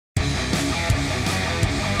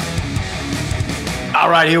All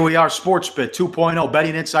right, here we are, Sportsbook 2.0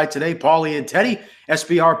 betting insight today. Pauly and Teddy,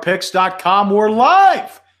 SBRpicks.com. We're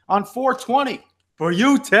live on 420 for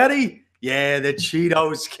you, Teddy. Yeah, the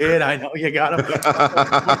Cheetos kid. I know you got him.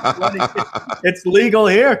 It's legal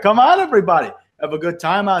here. Come on, everybody. Have a good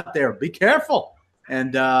time out there. Be careful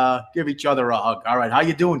and give each other a hug. All right, how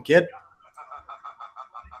you doing, kid? It's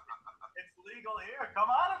legal here. Come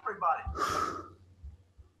on, everybody.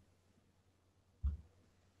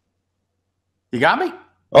 You got me?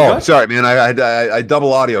 Oh, sorry, man. I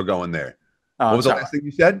double audio going there. What was the last thing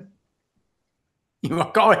you said?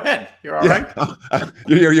 Go ahead. You're all right.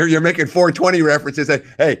 You're making 420 references.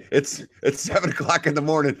 Hey, it's 7 o'clock in the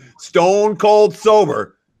morning. Stone cold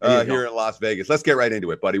sober here in Las Vegas. Let's get right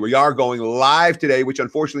into it, buddy. We are going live today, which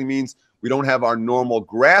unfortunately means we don't have our normal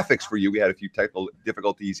graphics for you. We had a few technical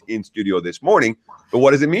difficulties in studio this morning. But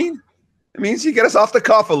what does it mean? It means you get us off the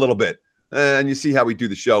cuff a little bit. And you see how we do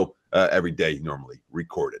the show every day, normally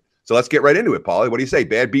recorded. So let's get right into it, Pauly. What do you say?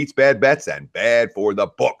 Bad beats, bad bets, and bad for the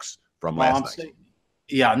books from last night.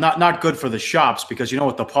 Yeah, not good for the shops because you know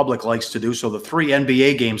what the public likes to do. So the 3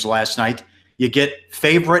 NBA games last night, you get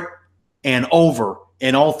favorite and over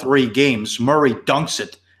in all 3 games. Murray dunks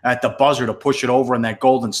it at the buzzer to push it over in that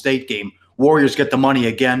Golden State game. Warriors get the money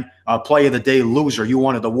again. Play of the day loser. You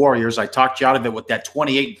wanted the Warriors. I talked you out of it with that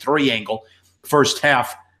 28-3 angle first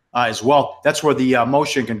half. As well. That's where the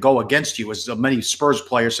motion can go against you, as many Spurs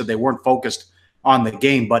players said they weren't focused on the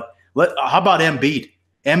game. But how about Embiid?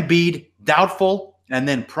 Embiid, doubtful, and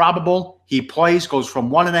then probable. He plays, goes from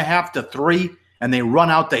 1.5 to 3, and they run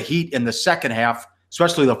out the heat in the second half,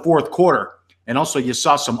 especially the fourth quarter. And also you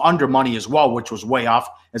saw some under money as well, which was way off,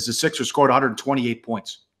 as the Sixers scored 128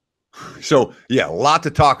 points. So, yeah, a lot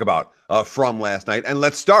to talk about from last night. And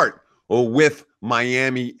let's start with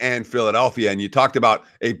Miami and Philadelphia. And you talked about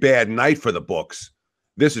a bad night for the books.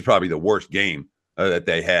 This is probably the worst game that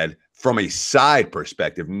they had from a side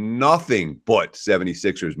perspective. Nothing but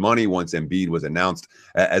 76ers money once Embiid was announced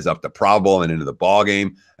as up to probable and into the ball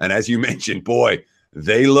game. And as you mentioned, boy,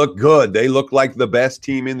 they look good. They look like the best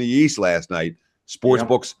team in the East last night.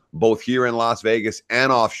 Sportsbooks, both here in Las Vegas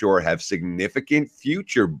and offshore, have significant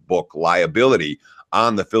future book liability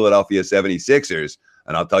on the Philadelphia 76ers.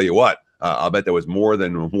 And I'll tell you what, I'll bet there was more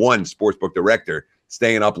than one sportsbook director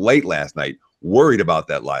staying up late last night worried about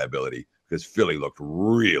that liability because Philly looked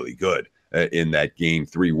really good in that Game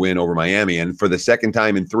 3 win over Miami. And for the second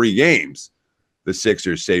time in 3 games, the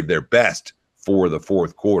Sixers saved their best for the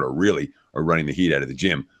fourth quarter, really are running the heat out of the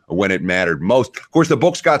gym when it mattered most. Of course, the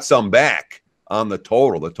books got some back on the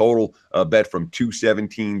total. The total bet from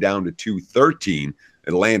 217 down to 213.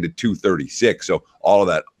 It landed 236. So all of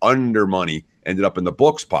that under money ended up in the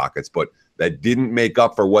books' pockets, but that didn't make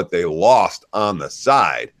up for what they lost on the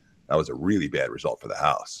side. That was a really bad result for the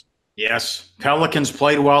house. Yes. Pelicans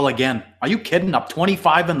played well again. Are you kidding? Up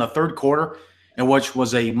 25 in the third quarter, and which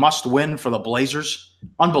was a must-win for the Blazers.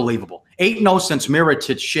 Unbelievable. 8-0 since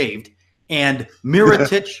Mirotic shaved, and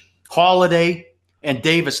Mirotic, Holiday, and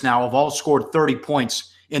Davis now have all scored 30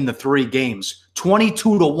 points in the 3 games.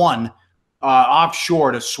 22-1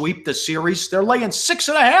 offshore to sweep the series. They're laying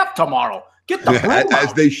 6.5 tomorrow. Get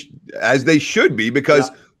the as they should be, because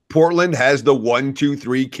Portland has the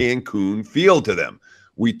 1-2-3 Cancun feel to them.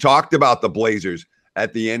 We talked about the Blazers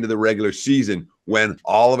at the end of the regular season when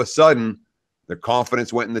all of a sudden their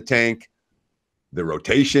confidence went in the tank, the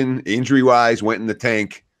rotation injury-wise went in the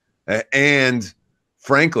tank, and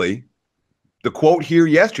frankly, the quote here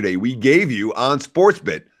yesterday we gave you on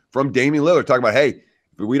Sportsbit from Damian Lillard talking about, hey,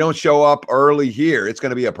 if we don't show up early here, it's going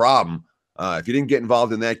to be a problem. If you didn't get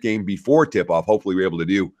involved in that game before tip-off, hopefully we were able to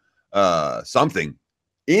do something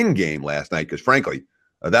in-game last night because, frankly,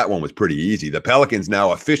 that one was pretty easy. The Pelicans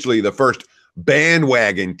now officially the first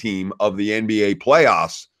bandwagon team of the NBA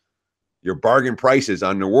playoffs. Your bargain prices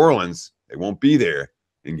on New Orleans, they won't be there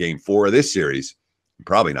in Game 4 of this series.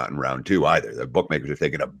 Probably not in round 2 either. The bookmakers are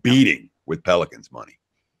taking a beating with Pelicans money.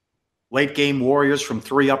 Late game Warriors from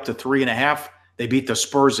 3 up to 3.5. They beat the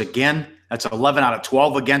Spurs again. That's 11 out of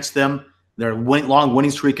 12 against them. Their long winning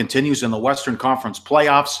streak continues in the Western Conference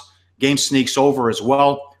playoffs. Game sneaks over as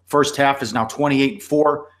well. First half is now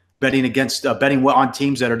 28-4, betting on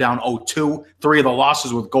teams that are down 0-2. 3 of the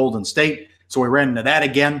losses with Golden State. So we ran into that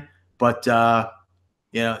again. But, as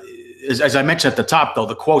I mentioned at the top, though,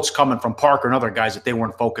 the quotes coming from Parker and other guys that they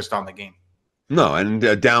weren't focused on the game. No, and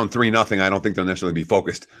down 3-0, I don't think they'll necessarily be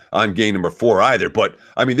focused on game number 4 either. But,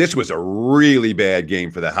 I mean, this was a really bad game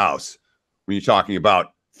for the house. When you're talking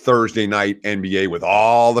about Thursday night NBA with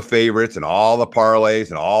all the favorites and all the parlays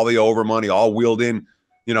and all the over money all wheeled in,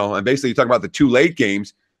 and basically you talk about the 2 late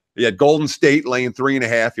games. You had Golden State laying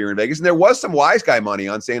 3.5 here in Vegas. And there was some wise guy money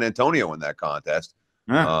on San Antonio in that contest.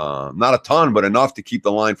 Yeah. Not a ton, but enough to keep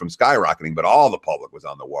the line from skyrocketing. But all the public was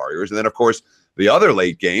on the Warriors. And then, of course, the other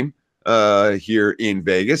late game here in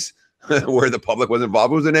Vegas where the public was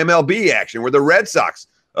involved was an MLB action where the Red Sox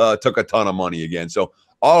took a ton of money again. So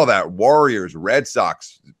all of that Warriors, Red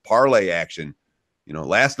Sox parlay action,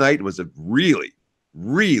 last night was a really,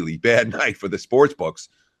 really bad night for the sports books.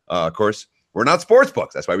 Of course, we're not sports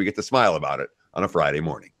books. That's why we get to smile about it on a Friday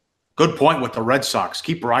morning. Good point with the Red Sox.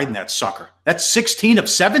 Keep riding that sucker. That's 16 of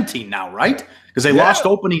 17 now, right? Because they lost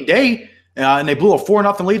opening day, and they blew a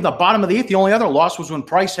 4-0 lead in the bottom of the 8th. The only other loss was when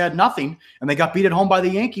Price had nothing, and they got beat at home by the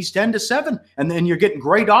Yankees 10-7. And then you're getting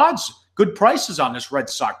great odds, good prices on this Red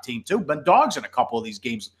Sox team, too. Been dogs in a couple of these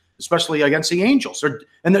games, especially against the Angels.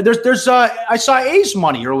 I saw A's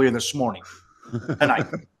money earlier this morning tonight.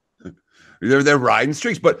 They're riding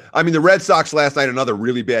streaks. But, I mean, the Red Sox last night, another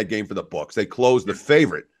really bad game for the books. They closed the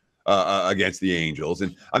favorite against the Angels.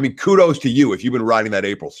 And, I mean, kudos to you if you've been riding that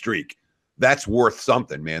April streak. That's worth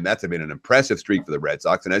something, man. That's been an impressive streak for the Red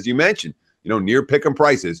Sox. And as you mentioned, near pick-em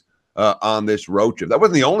prices on this road trip. That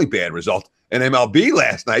wasn't the only bad result in MLB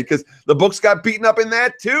last night because the books got beaten up in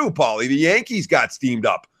that too, Paulie. The Yankees got steamed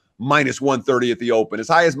up, -130 at the open, as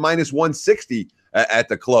high as -160 at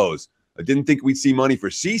the close. I didn't think we'd see money for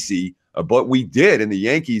CC, but we did, and the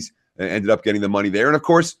Yankees ended up getting the money there. And, of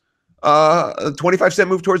course, a 25-cent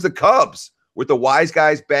move towards the Cubs with the wise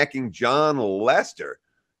guys backing John Lester.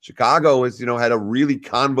 Chicago has, had a really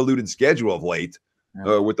convoluted schedule of late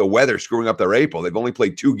with the weather screwing up their April. They've only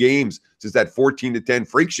played 2 games since that 14-10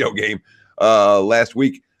 freak show game last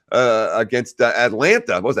week against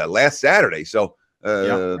Atlanta. What was that, last Saturday? So,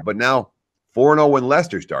 but now 4-0 when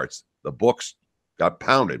Lester starts. The books got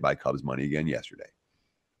pounded by Cubs money again yesterday.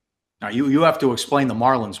 Now, you have to explain the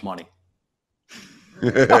Marlins money.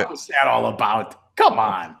 What was that all about? Come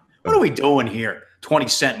on. What are we doing here?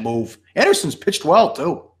 20-cent move. Anderson's pitched well,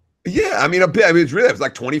 too. Yeah, I mean, it was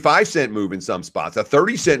like 25-cent move in some spots, a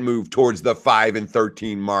 30-cent move towards the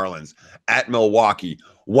 5-13 Marlins at Milwaukee.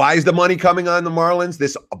 Why is the money coming on the Marlins,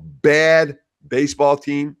 this bad baseball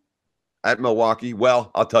team at Milwaukee?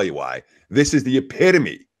 Well, I'll tell you why. This is the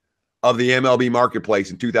epitome of the MLB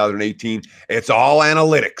marketplace in 2018. It's all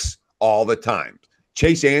analytics all the time.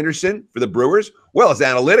 Chase Anderson for the Brewers, well, as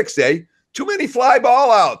analytics say, too many fly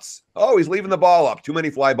ball outs. Oh, he's leaving the ball up. Too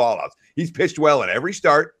many fly ball outs. He's pitched well in every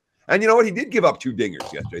start. And you know what? He did give up 2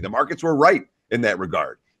 dingers yesterday. The markets were right in that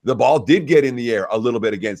regard. The ball did get in the air a little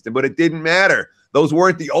bit against him, but it didn't matter. Those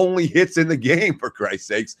weren't the only hits in the game, for Christ's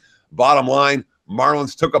sakes. Bottom line,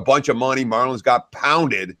 Marlins took a bunch of money. Marlins got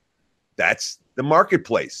pounded. That's the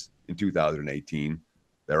marketplace in 2018.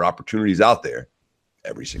 There are opportunities out there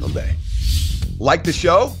every single day. Like the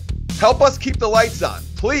show? Help us keep the lights on.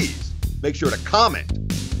 Please make sure to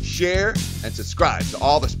comment, share, and subscribe to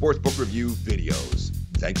all the Sportsbook Review videos.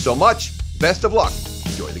 Thanks so much. Best of luck.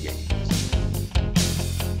 Enjoy the game.